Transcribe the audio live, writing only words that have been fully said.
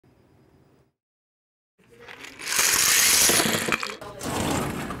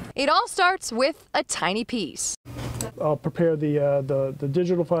It all starts with a tiny piece. I'll prepare the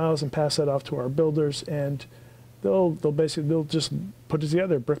digital files and pass that off to our builders, and they'll just put it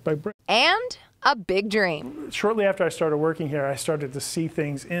together brick by brick. And a big dream. Shortly after I started working here, I started to see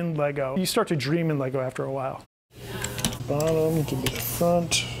things in Lego. You start to dream in Lego after a while. Bottom to be the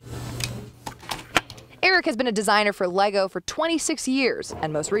front. Eric has been a designer for Lego for 26 years,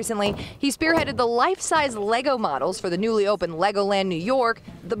 and most recently, he spearheaded the life-size Lego models for the newly opened Legoland New York,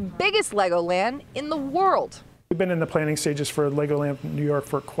 the biggest Legoland in the world. We've been in the planning stages for Legoland New York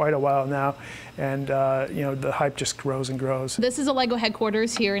for quite a while now, and the hype just grows and grows. This is a Lego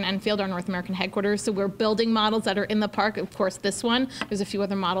headquarters here in Enfield, our North American headquarters, so we're building models that are in the park. Of course, this one. There's a few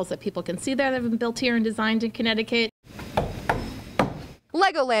other models that people can see there that have been built here and designed in Connecticut.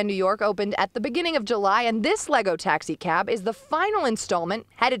 Legoland New York opened at the beginning of July, and this Lego taxi cab is the final installment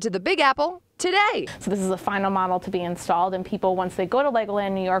headed to the Big Apple today. So this is the final model to be installed, and people, once they go to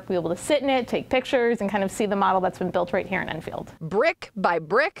Legoland New York, will be able to sit in it, take pictures, and kind of see the model that's been built right here in Enfield. Brick by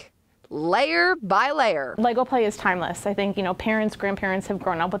brick, layer by layer. Lego play is timeless. I think, parents, grandparents have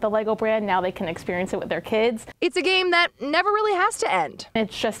grown up with the Lego brand. Now they can experience it with their kids. It's a game that never really has to end.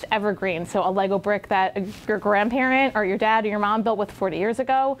 It's just evergreen. So a Lego brick that your grandparent or your dad or your mom built with 40 years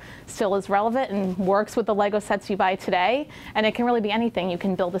ago still is relevant and works with the Lego sets you buy today. And it can really be anything. You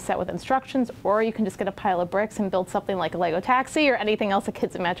can build a set with instructions, or you can just get a pile of bricks and build something like a Lego taxi or anything else a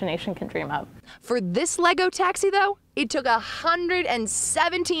kid's imagination can dream of. For this Lego taxi, though, it took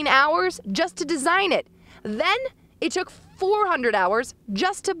 117 hours just to design it. Then it took 400 hours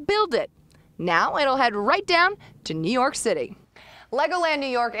just to build it. Now it'll head right down to New York City. Legoland New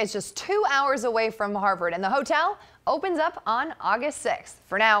York is just 2 hours away from Harvard, and the hotel opens up on August 6th.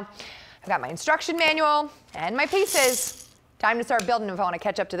 For now, I've got my instruction manual and my pieces. Time to start building if I want to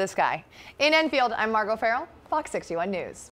catch up to this guy. In Enfield, I'm Margot Farrell, Fox 61 News.